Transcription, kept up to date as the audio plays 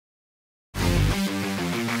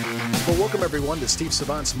Well, welcome everyone to Steve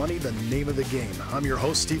Savant's Money, the name of the game. I'm your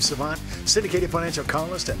host, Steve Savant, syndicated financial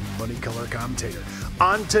columnist and money color commentator.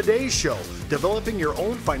 On today's show, developing your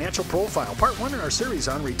own financial profile, part one in our series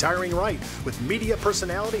on retiring right with media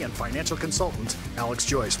personality and financial consultant, Alex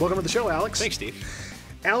Joyce. Welcome to the show, Alex. Thanks, Steve.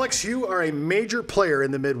 Alex, you are a major player in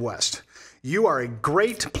the Midwest. You are a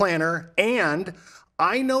great planner, and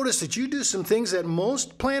I noticed that you do some things that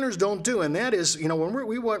most planners don't do, and that is, when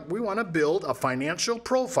we want to build a financial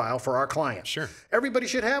profile for our clients. Sure. Everybody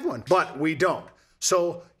should have one, but we don't.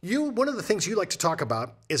 So one of the things you like to talk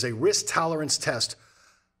about is a risk tolerance test.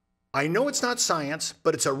 I know it's not science,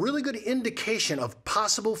 but it's a really good indication of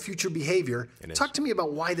possible future behavior. Talk to me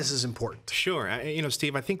about why this is important. Sure.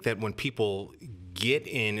 Steve, I think that when people get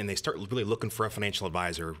in and they start really looking for a financial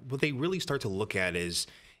advisor, what they really start to look at is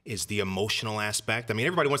the emotional aspect. I mean,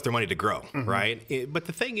 everybody wants their money to grow, right? But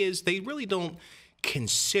the thing is, they really don't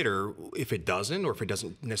consider if it doesn't, or if it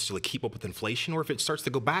doesn't necessarily keep up with inflation, or if it starts to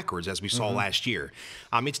go backwards, as we saw last year.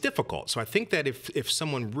 It's difficult. So I think that if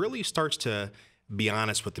someone really starts to be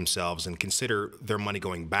honest with themselves and consider their money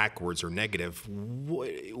going backwards or negative,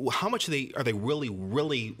 how much are they really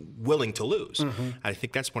willing to lose? I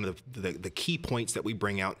think that's one of the key points that we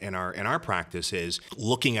bring out in our practice is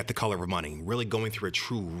looking at the color of money, really going through a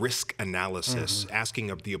true risk analysis,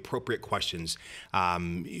 asking of the appropriate questions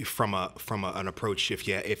from an approach.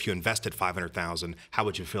 If you invested $500,000, how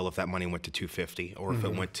would you feel if that money went to $250,000, or if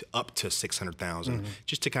it went up to $600,000?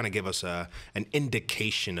 Just to kind of give us an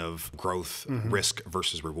indication of growth, risk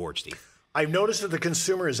versus reward, Steve. I've noticed that the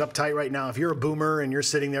consumer is uptight right now. If you're a boomer and you're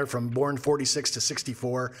sitting there from born 46 to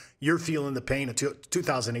 64, you're feeling the pain of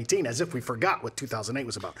 2018, as if we forgot what 2008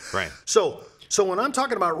 was about. Right. So when I'm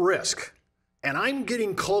talking about risk and I'm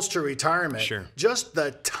getting close to retirement, just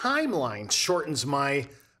the timeline shortens my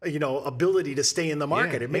ability to stay in the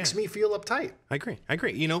market. It makes me feel uptight. I agree.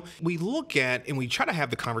 We look at and we try to have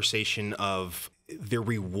the conversation of the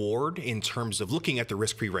reward in terms of looking at the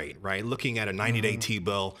risk-free rate, right? Looking at a 90-day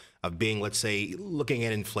T-bill of being, let's say, looking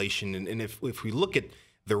at inflation. And if we look at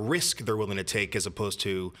the risk they're willing to take as opposed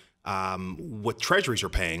to what treasuries are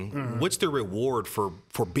paying, what's the reward for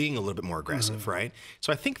being a little bit more aggressive, right?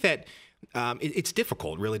 So I think that it's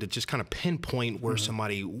difficult, really, to just kind of pinpoint where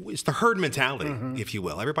somebody, it's the herd mentality, if you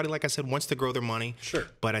will. Everybody, like I said, wants to grow their money. Sure.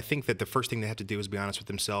 But I think that the first thing they have to do is be honest with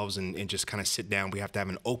themselves and just kind of sit down. We have to have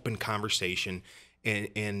an open conversation.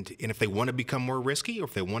 And if they want to become more risky, or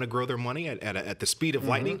if they want to grow their money at the speed of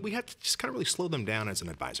lightning, we have to just kind of really slow them down as an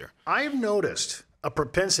advisor. I've noticed a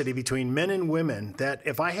propensity between men and women that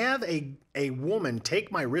if I have a woman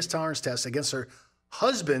take my risk tolerance test against her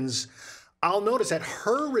husband's, I'll notice that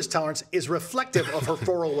her risk tolerance is reflective of her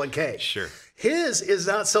 401k. Sure. His is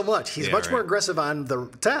not so much. He's much more aggressive on the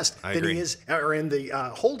test than he is, or in the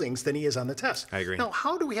holdings than he is on the test. I agree. Now,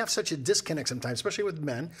 how do we have such a disconnect sometimes, especially with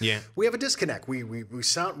men? Yeah. We have a disconnect. We're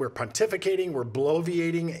pontificating, we're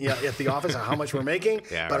bloviating at the office on how much we're making,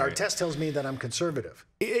 but our test tells me that I'm conservative.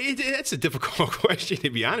 It's a difficult question, to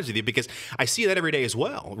be honest with you, because I see that every day as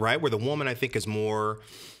well, right? Where the woman, I think, is more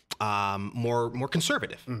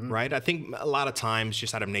conservative, right? I think a lot of times,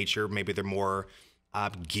 just out of nature, maybe they're more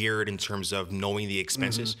geared in terms of knowing the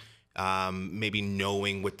expenses, maybe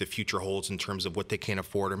knowing what the future holds in terms of what they can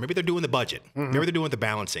afford, or maybe they're doing the budget, maybe they're doing the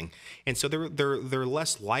balancing, and so they're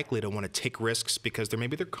less likely to want to take risks because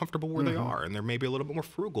they're comfortable where they are, and they're maybe a little bit more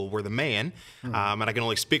frugal. Where the man, and I can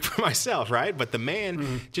only speak for myself, right? But the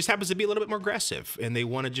man just happens to be a little bit more aggressive, and they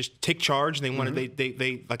want to just take charge, and they want to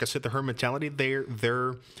they like I said, the herd mentality.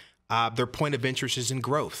 Their point of interest is in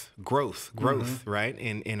growth, right?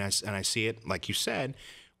 And I see it, like you said,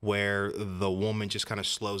 where the woman just kind of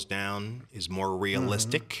slows down, is more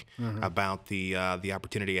realistic about the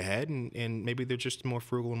opportunity ahead, and maybe they're just more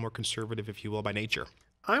frugal and more conservative, if you will, by nature.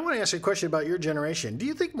 I want to ask you a question about your generation. Do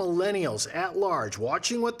you think millennials at large,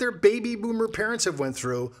 watching what their baby boomer parents have went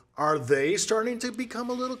through, are they starting to become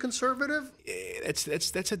a little conservative?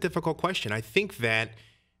 That's a difficult question. I think that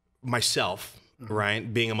myself,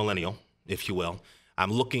 right, being a millennial, if you will,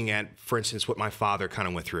 I'm looking at, for instance, what my father kind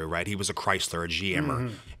of went through, right? He was a Chrysler, a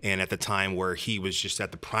GMer, and at the time where he was just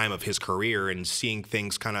at the prime of his career and seeing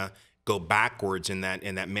things kind of go backwards in that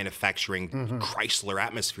manufacturing Chrysler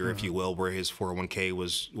atmosphere, if you will, where his 401k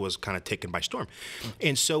was kind of taken by storm.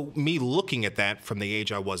 And so me looking at that from the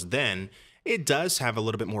age I was then, it does have a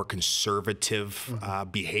little bit more conservative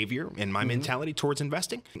behavior in my mentality towards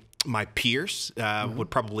investing. My peers would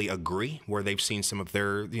probably agree, where they've seen some of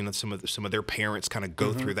their, some of their parents kind of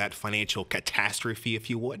go through that financial catastrophe, if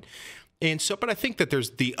you would. And so, but I think that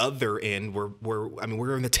there's the other end where I mean,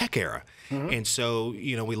 we're in the tech era. And so,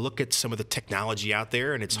 you know, we look at some of the technology out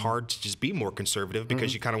there, and it's hard to just be more conservative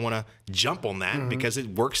because you kind of want to jump on that because it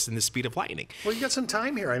works in the speed of lightning. Well, you got some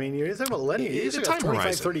time here. I mean, you're talking about letting you got time 25,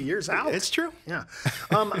 horizon. 30 years out. It's true. Yeah.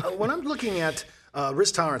 When I'm looking at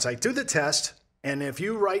risk tolerance, I do the test. And if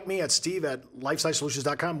you write me at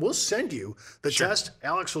steve@lifesizesolutions.com, we'll send you the test.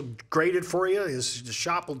 Alex will grade it for you. His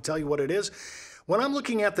shop will tell you what it is. When I'm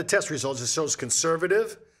looking at the test results, it shows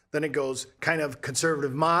conservative. Then it goes kind of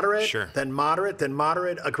conservative, moderate, then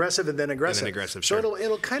moderate, aggressive, and then aggressive. So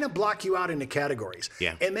it'll kind of block you out into categories.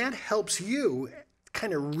 Yeah. And that helps you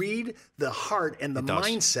kind of read the heart and the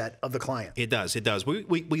mindset of the client. It does. It does.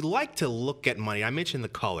 We like to look at money. I mentioned the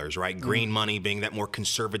colors, right? Green money being that more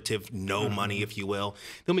conservative, no money, if you will.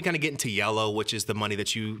 Then we kind of get into yellow, which is the money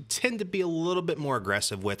that you tend to be a little bit more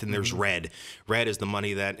aggressive with. And there's red. Red is the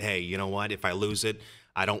money that, hey, you know what? If I lose it,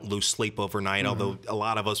 I don't lose sleep overnight, although a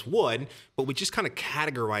lot of us would. But we just kind of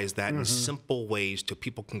categorize that in simple ways so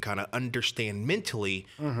people can kind of understand mentally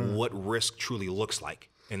what risk truly looks like.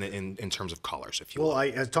 In terms of colors, if you will.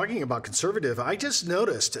 Well, talking about conservative, I just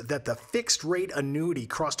noticed that the fixed rate annuity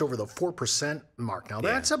crossed over the 4% mark. Now,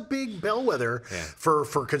 that's a big bellwether for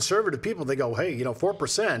conservative people. They go, hey,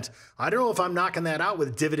 4%, I don't know if I'm knocking that out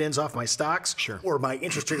with dividends off my stocks or my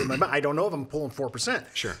interest rate. I don't know if I'm pulling 4%.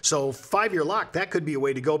 So 5-year lock, that could be a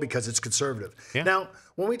way to go because it's conservative. Now,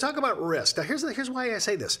 when we talk about risk, now here's why I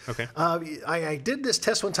say this. Okay. I did this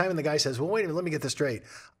test one time, and the guy says, well, wait a minute, let me get this straight.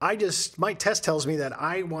 My test tells me that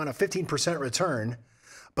I want a 15% return,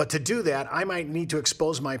 but to do that, I might need to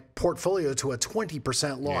expose my portfolio to a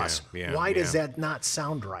 20% loss. Why does that not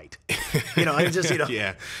sound right? It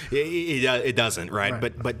doesn't,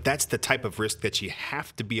 right? But that's the type of risk that you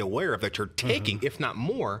have to be aware of that you're taking, if not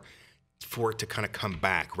more, for it to kind of come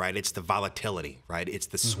back, right? It's the volatility, right? It's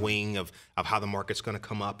the swing of how the market's going to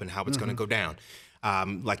come up and how it's going to go down.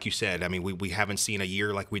 Like you said, I mean, we haven't seen a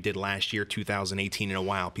year like we did last year, 2018, in a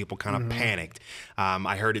while. People kind of panicked.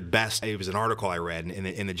 I heard it best. It was an article I read,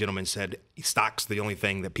 and the gentleman said, stock's the only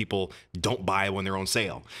thing that people don't buy when they're on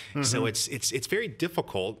sale. So it's very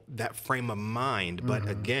difficult, that frame of mind. But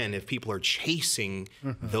again, if people are chasing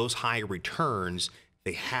those high returns,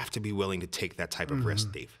 they have to be willing to take that type of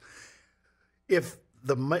risk, Dave.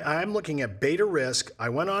 I'm looking at beta risk, I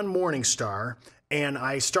went on Morningstar and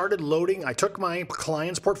I started loading. I took my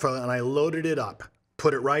client's portfolio and I loaded it up,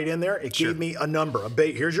 put it right in there. It gave me a number.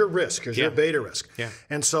 Here's your risk. Here's your beta risk.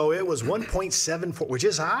 And so it was 1.74, which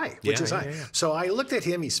is high. So I looked at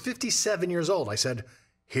him. He's 57 years old. I said,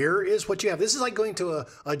 here is what you have. This is like going to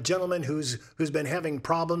a gentleman who's been having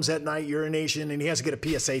problems at night, urination, and he has to get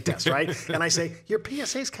a PSA test, right? And I say, your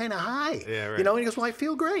PSA is kind of high. And he goes, well, I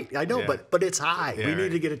feel great. I know, but it's high. We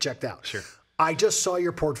need to get it checked out. I just saw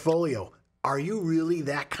your portfolio. Are you really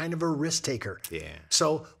that kind of a risk taker?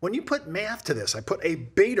 So when you put math to this, I put a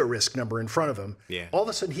beta risk number in front of him. All of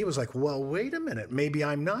a sudden he was like, well, wait a minute. Maybe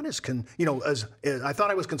I'm not as I thought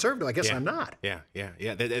I was conservative. I guess I'm not.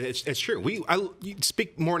 It's true. You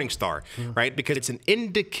speak Morningstar, right? Because it's an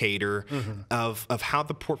indicator of how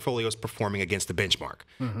the portfolio is performing against the benchmark,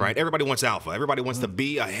 right? Everybody wants alpha. Everybody wants to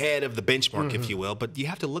be ahead of the benchmark, if you will. But you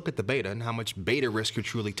have to look at the beta and how much beta risk you're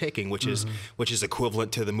truly taking, which is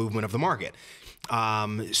equivalent to the movement of the market.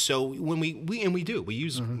 So when we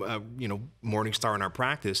use Morningstar in our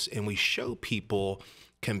practice, and we show people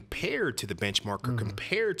compared to the benchmark or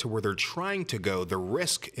compared to where they're trying to go, the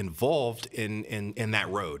risk involved in that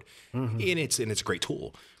road, and it's a great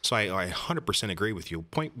tool. So I 100% agree with you.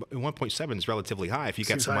 1.7 is relatively high if you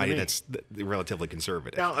got somebody that's relatively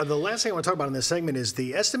conservative. Now, the last thing I want to talk about in this segment is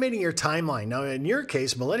the estimating your timeline. Now, in your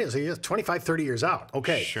case, millennials, you're 25, 30 years out.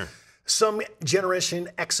 Okay. Sure. Some generation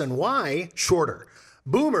X and Y, shorter.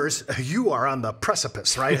 Boomers, you are on the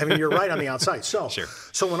precipice, right? I mean, you're right on the outside. So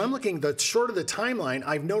when I'm looking, the shorter the timeline,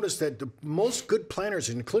 I've noticed that the most good planners,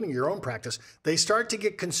 including your own practice, they start to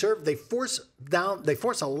get conservative. They force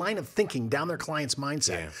a line of thinking down their client's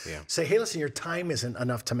mindset. Say, hey, listen, your time isn't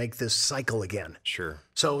enough to make this cycle again.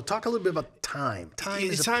 So talk a little bit about time.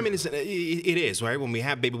 It is, right? When we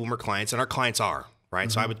have baby boomer clients, and our clients are,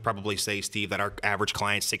 right? So I would probably say, Steve, that our average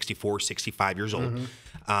client's 64, 65 years old.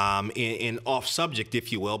 And off subject,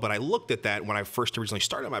 if you will, but I looked at that when I first originally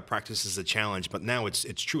started my practice as a challenge, but now it's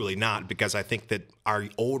truly not, because I think that our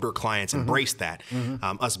older clients embrace that,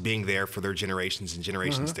 us being there for their generations and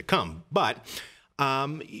generations to come. But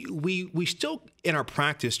we still, in our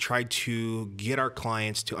practice, try to get our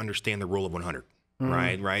clients to understand the rule of 100.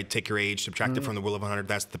 right? Take your age, subtract it from the rule of 100.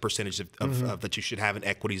 That's the percentage of that you should have in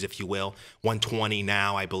equities, if you will. 120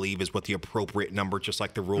 now, I believe, is what the appropriate number, just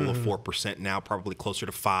like the rule of 4% now, probably closer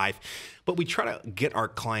to 5. But we try to get our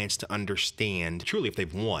clients to understand, truly, if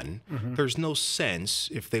they've won, there's no sense,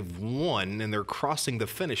 if they've won and they're crossing the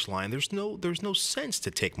finish line, there's no sense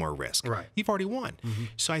to take more risk. Right. You've already won.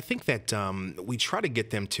 So I think that we try to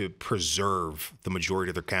get them to preserve the majority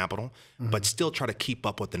of their capital, but still try to keep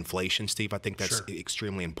up with inflation, Steve. I think that's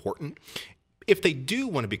extremely important. If they do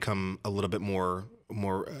want to become a little bit more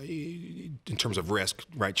in terms of risk,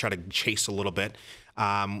 right, try to chase a little bit,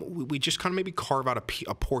 we just kind of maybe carve out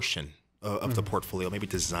a portion of the portfolio, maybe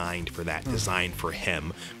designed for that, designed for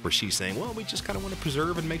him, where she's saying, well, we just kind of want to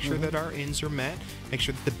preserve and make sure that our ends are met, make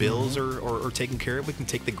sure that the bills are taken care of. We can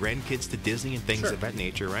take the grandkids to Disney and things of that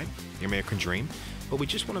nature, right? Your American dream. But we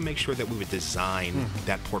just want to make sure that we would design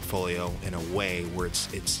that portfolio in a way where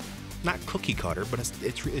it's not cookie cutter, but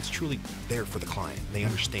it's truly there for the client. They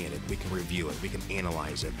understand it. We can review it. We can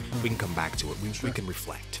analyze it. We can come back to it. We can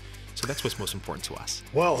reflect. So that's what's most important to us.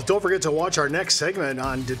 Well, don't forget to watch our next segment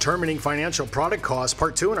on determining financial product costs,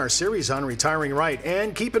 part 2 in our series on retiring right.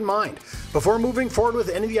 And keep in mind, before moving forward with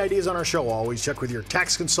any of the ideas on our show, always check with your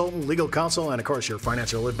tax consultant, legal counsel, and of course your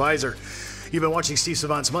financial advisor. You've been watching Steve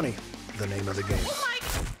Savant's Money, the name of the game.